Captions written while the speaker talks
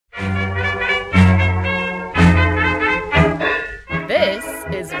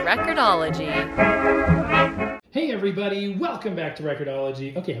is Record-ology. Hey everybody, welcome back to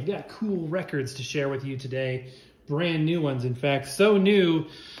Record-ology. Okay, I've got cool records to share with you today. Brand new ones, in fact, so new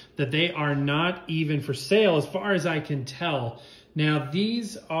that they are not even for sale as far as I can tell. Now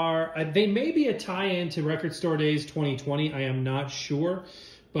these are, they may be a tie-in to Record Store Days 2020, I am not sure.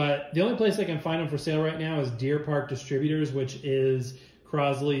 But the only place I can find them for sale right now is Deer Park Distributors, which is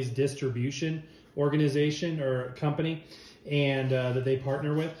Crosley's distribution organization or company, and that they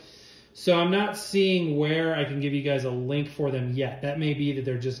partner with. So I'm not seeing where I can give you guys a link for them yet. That may be that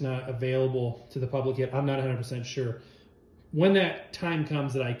they're just not available to the public yet. I'm not 100% sure. When that time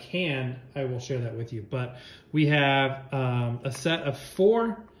comes that I can, I will share that with you. But we have a set of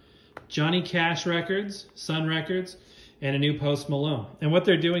 4 Johnny Cash records, Sun records, and a new Post Malone. And what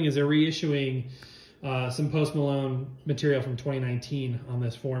they're doing is they're reissuing some Post Malone material from 2019 on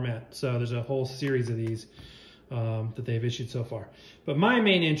this format. So there's a whole series of these that they've issued so far. But my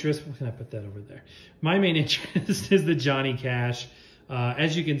main interest, can I put that over there? My main interest is the Johnny Cash.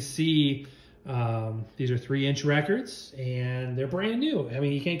 As you can see, these are 3-inch records and they're brand new. I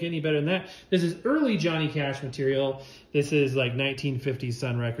mean, you can't get any better than that. This is early Johnny Cash material. This is like 1950s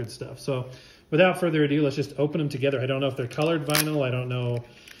Sun record stuff. So without further ado, let's just open them together. I don't know if they're colored vinyl. I don't know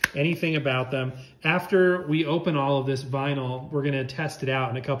anything about them. After we open all of this vinyl, we're going to test it out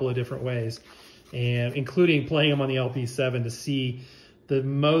in a couple of different ways, and including playing them on the LP7 to see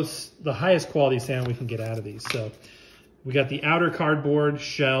the highest quality sound we can get out of these. So we got the outer cardboard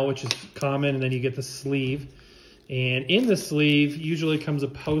shell, which is common, and then you get the sleeve. And in the sleeve usually comes a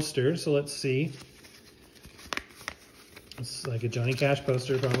poster. So let's see. It's like a Johnny Cash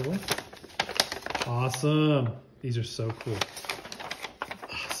poster probably. Awesome. These are so cool.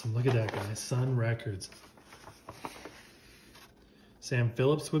 Awesome. Look at that, guys. Sun Records. Sam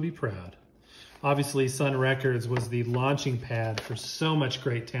Phillips would be proud. Obviously, Sun Records was the launching pad for so much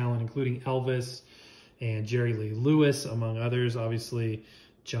great talent, including Elvis and Jerry Lee Lewis, among others. Obviously,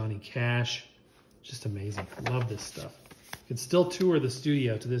 Johnny Cash. Just amazing. Love this stuff. You can still tour the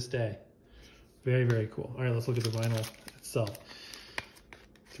studio to this day. Very, very cool. All right, let's look at the vinyl itself.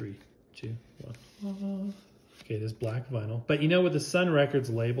 3, 2, 1. Okay, this black vinyl. But you know, with the Sun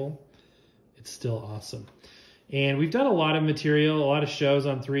Records label, it's still awesome. And we've done a lot of material, a lot of shows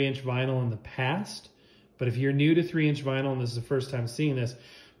on 3-inch vinyl in the past. But if you're new to 3-inch vinyl and this is the first time seeing this,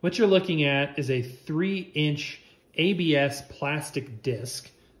 what you're looking at is a 3-inch ABS plastic disc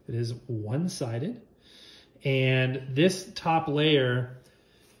that is one-sided. And this top layer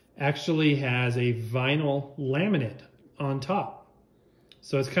actually has a vinyl laminate on top.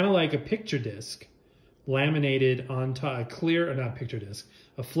 So it's kind of like a picture disc laminated on top, a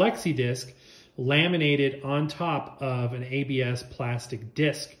flexi disc laminated on top of an ABS plastic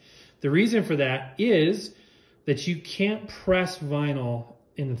disc. The reason for that is that you can't press vinyl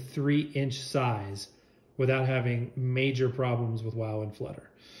in the 3-inch size without having major problems with wow and flutter.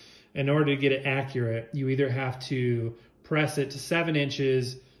 In order to get it accurate, you either have to press it to 7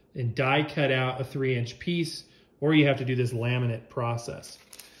 inches and die cut out a 3-inch piece, or you have to do this laminate process.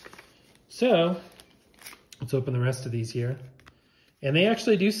 So let's open the rest of these here. And they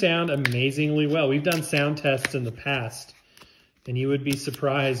actually do sound amazingly well. We've done sound tests in the past, and you would be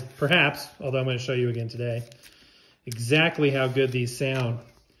surprised, perhaps, although I'm going to show you again today, exactly how good these sound.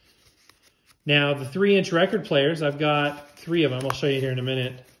 Now, the 3-inch record players, I've got 3 of them, I'll show you here in a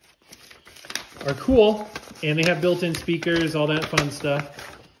minute, are cool, and they have built-in speakers, all that fun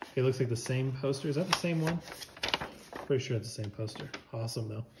stuff. Okay, it looks like the same poster. Is that the same one? Pretty sure it's the same poster. Awesome,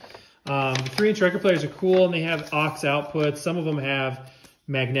 though. The 3-inch record players are cool, and they have aux outputs. Some of them have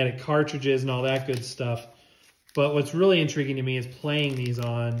magnetic cartridges and all that good stuff. But what's really intriguing to me is playing these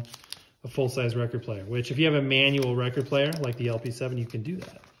on a full-size record player, which if you have a manual record player like the LP7, you can do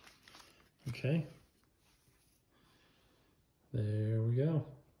that. Okay. There we go.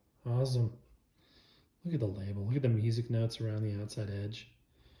 Awesome. Look at the label. Look at the music notes around the outside edge.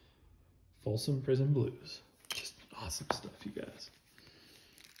 Folsom Prison Blues. Just awesome stuff, you guys.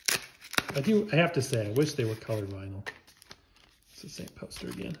 I have to say, I wish they were colored vinyl. It's the same poster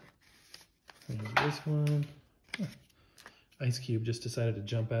again. There's this one. Huh. Ice Cube just decided to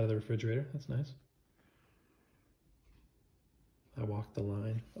jump out of the refrigerator. That's nice. I Walk the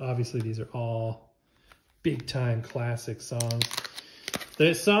Line. Obviously, these are all big-time classic songs.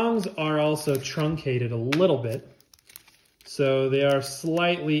 The songs are also truncated a little bit, so they are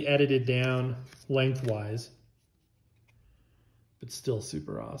slightly edited down lengthwise, but still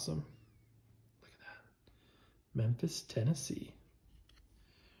super awesome. Look at that. Memphis, Tennessee.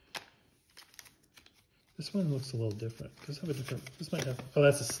 This one looks a little different. Does have a different, this might have, oh,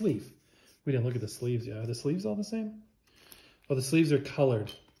 that's a sleeve. We didn't look at the sleeves yet. Are the sleeves all the same? Oh, the sleeves are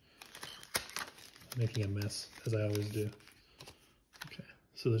colored. I'm making a mess, as I always do. Okay,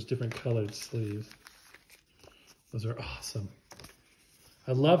 so there's different colored sleeves. Those are awesome.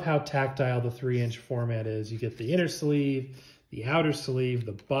 I love how tactile the 3-inch format is. You get the inner sleeve, the outer sleeve,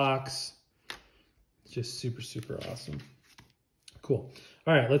 the box. It's just super, super awesome. Cool.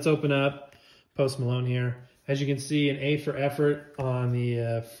 All right, let's open up Post Malone here. As you can see, an A for effort on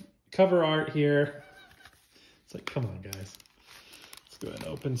the cover art here. It's like, come on, guys. Let's go ahead and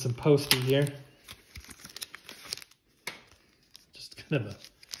open some Posty here. Just kind of a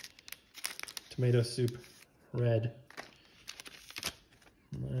tomato soup red.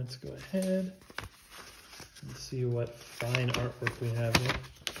 Let's go ahead and see what fine artwork we have here.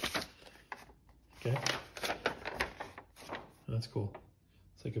 Okay. That's cool.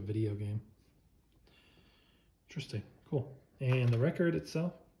 It's like a video game. Interesting. Cool. And the record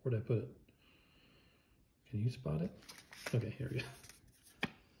itself, where did I put it? Can you spot it? Okay, here we go.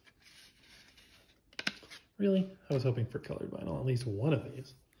 Really? I was hoping for colored vinyl, at least one of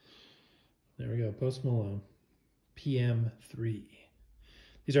these. There we go. Post Malone. PM3.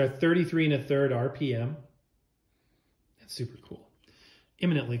 These are 33 1/3 RPM. That's super cool.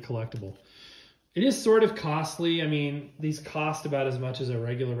 Eminently collectible. It is sort of costly. I mean, these cost about as much as a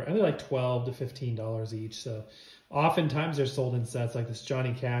regular, they're like $12 to $15 each. So oftentimes they're sold in sets like this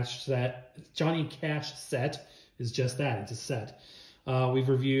Johnny Cash set. Johnny Cash set is just that. It's a set. We've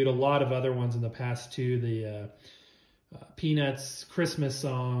reviewed a lot of other ones in the past too. The Peanuts Christmas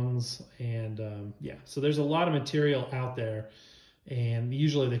songs. And yeah, so there's a lot of material out there. And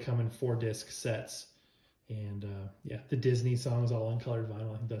usually they come in 4-disc sets. And yeah, the Disney songs all in colored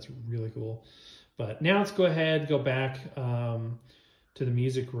vinyl. I think that's really cool. But now let's go ahead, go back to the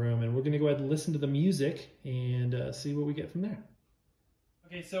music room, and we're going to go ahead and listen to the music and see what we get from there.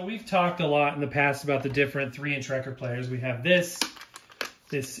 Okay, so we've talked a lot in the past about the different 3-inch record players. We have this.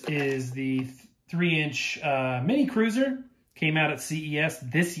 This is the 3-inch Mini Cruiser. Came out at CES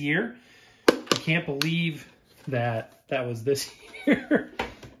this year. I can't believe that was this year.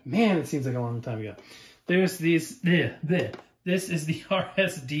 Man, it seems like a long time ago. There's these. This is the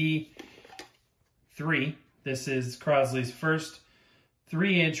RSD 3. This is Crosley's first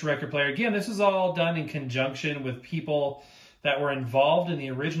 3-inch record player. Again, this is all done in conjunction with people that were involved in the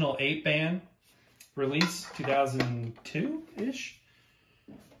original 8-band release, 2002-ish.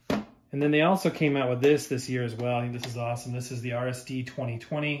 And then they also came out with this year as well. I think this is awesome. This is the RSD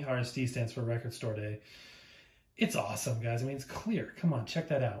 2020. RSD stands for Record Store Day. It's awesome, guys. I mean, it's clear. Come on, check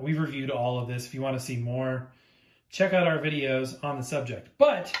that out. We've reviewed all of this. If you want to see more, check out our videos on the subject.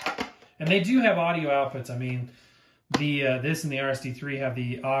 And they do have audio outputs. I mean, this and the RSD3 have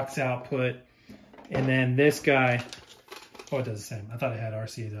the aux output. And then this guy, oh, it does the same. I thought it had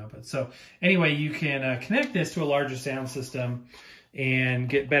RCA output. So anyway, you can connect this to a larger sound system and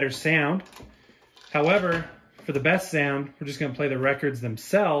get better sound. However, for the best sound, we're just going to play the records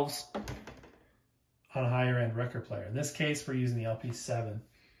themselves on a higher end record player. In this case, we're using the LP7.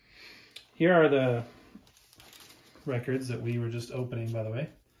 Here are the records that we were just opening, by the way.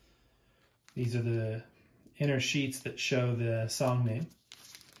 These are the inner sheets that show the song name.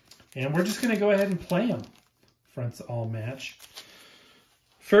 And we're just going to go ahead and play them. Fronts all match.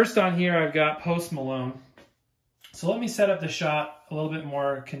 First on here, I've got Post Malone. So let me set up the shot a little bit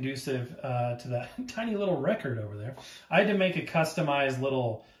more conducive to that tiny little record over there. I had to make a customized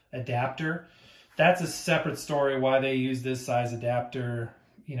little adapter. That's a separate story why they use this size adapter,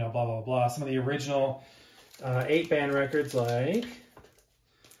 you know, blah, blah, blah. Some of the original 8-band records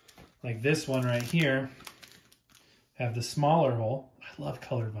like this one right here have the smaller hole. I love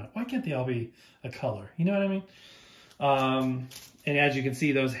colored vinyl. Why can't they all be a color? You know what I mean? And as you can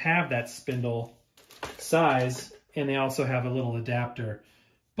see, those have that spindle size, and they also have a little adapter.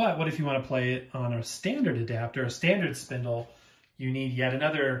 But what if you want to play it on a standard adapter, a standard spindle? You need yet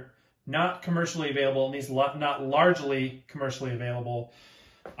another not commercially available, at least not largely commercially available.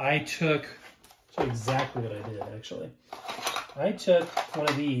 I took, show you exactly what I did actually. I took one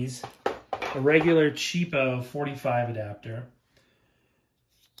of these, a regular cheapo 45 adapter,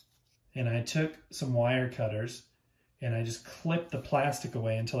 and I took some wire cutters and I just clipped the plastic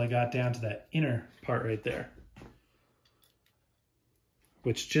away until I got down to that inner part right there,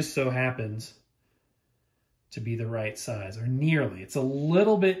 which just so happens to be the right size, or nearly. It's a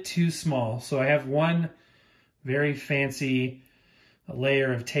little bit too small, so I have one very fancy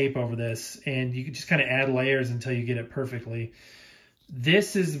layer of tape over this, and you can just kind of add layers until you get it perfectly.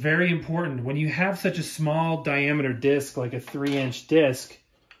 This is very important. When you have such a small diameter disc, like a 3-inch disc,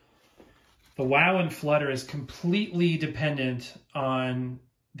 the wow and flutter is completely dependent on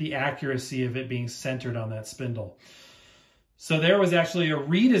the accuracy of it being centered on that spindle. So there was actually a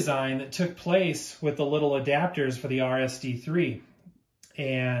redesign that took place with the little adapters for the RSD3,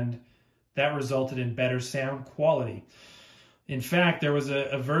 and that resulted in better sound quality. In fact, there was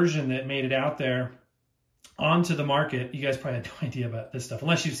a version that made it out there onto the market. You guys probably had no idea about this stuff,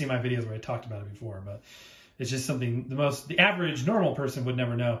 unless you've seen my videos where I talked about it before, but it's just something the average normal person would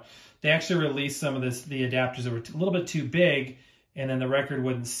never know. They actually released some of the adapters that were a little bit too big, and then the record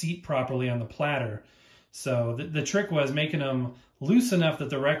wouldn't seat properly on the platter. So the trick was making them loose enough that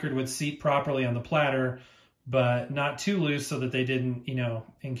the record would seat properly on the platter, but not too loose so that they didn't,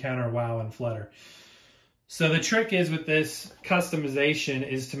 encounter wow and flutter. So the trick is with this customization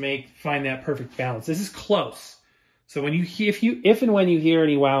is to find that perfect balance. This is close. So when if and when you hear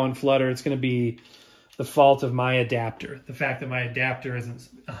any wow and flutter, it's going to be the fault of my adapter. The fact that my adapter isn't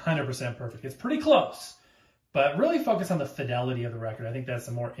 100% perfect. It's pretty close, but really focus on the fidelity of the record. I think that's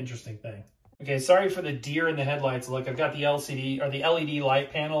the more interesting thing. Okay, sorry for the deer in the headlights look. I've got the the LED light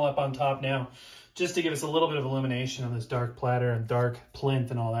panel up on top now, just to give us a little bit of illumination on this dark platter and dark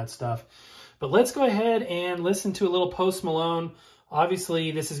plinth and all that stuff. But let's go ahead and listen to a little Post Malone. Obviously,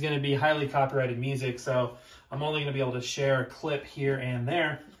 this is going to be highly copyrighted music, so I'm only going to be able to share a clip here and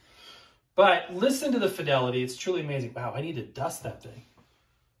there. But listen to the fidelity. It's truly amazing. Wow, I need to dust that thing.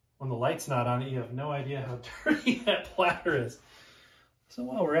 When the light's not on it, you have no idea how dirty that platter is. So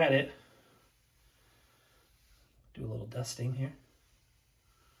while we're at it, do a little dusting here.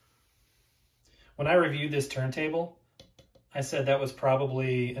 When I reviewed this turntable, I said that was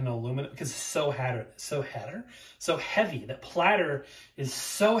probably an aluminum, because it's so heavy. That platter is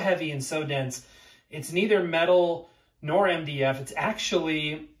so heavy and so dense. It's neither metal nor MDF. It's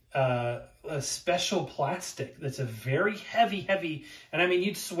actually a special plastic that's a very heavy, and I mean,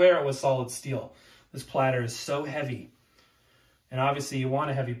 you'd swear it was solid steel. This platter is so heavy. And obviously you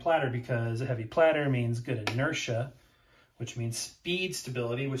want a heavy platter because a heavy platter means good inertia, which means speed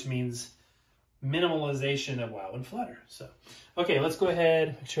stability, which means minimalization of wow and flutter. So, okay, let's go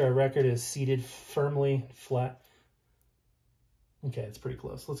ahead, make sure our record is seated firmly flat. Okay, it's pretty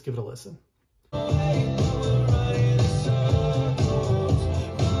close. Let's give it a listen.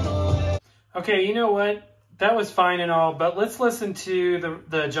 Okay, you know what? That was fine and all, but let's listen to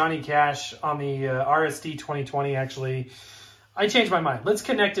the Johnny Cash on the RSD 2020, actually. I changed my mind. Let's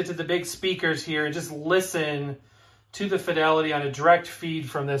connect it to the big speakers here and just listen to the fidelity on a direct feed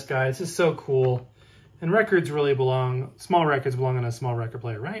from this guy. This is so cool. And small records belong on a small record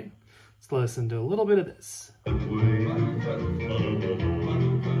player, right? Let's listen to a little bit of this.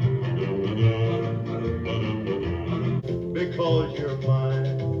 Because you're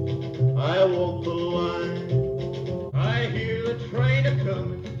mine, I walk the line. I hear the train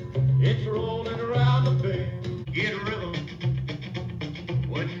a-coming, it's rolling around the bend. Get rhythm,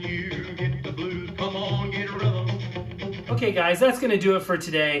 when you get the blues, come on, get rhythm. Okay guys, that's going to do it for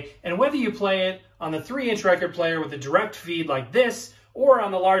today. And whether you play it on the 3-inch record player with a direct feed like this, or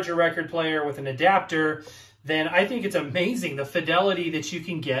on the larger record player with an adapter, then I think it's amazing the fidelity that you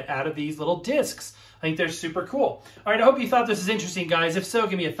can get out of these little discs. I think they're super cool. All right, I hope you thought this was interesting, guys. If so,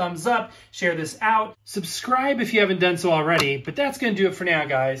 give me a thumbs up, share this out, subscribe if you haven't done so already. But that's going to do it for now,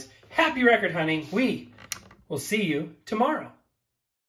 guys. Happy record hunting. We will see you tomorrow.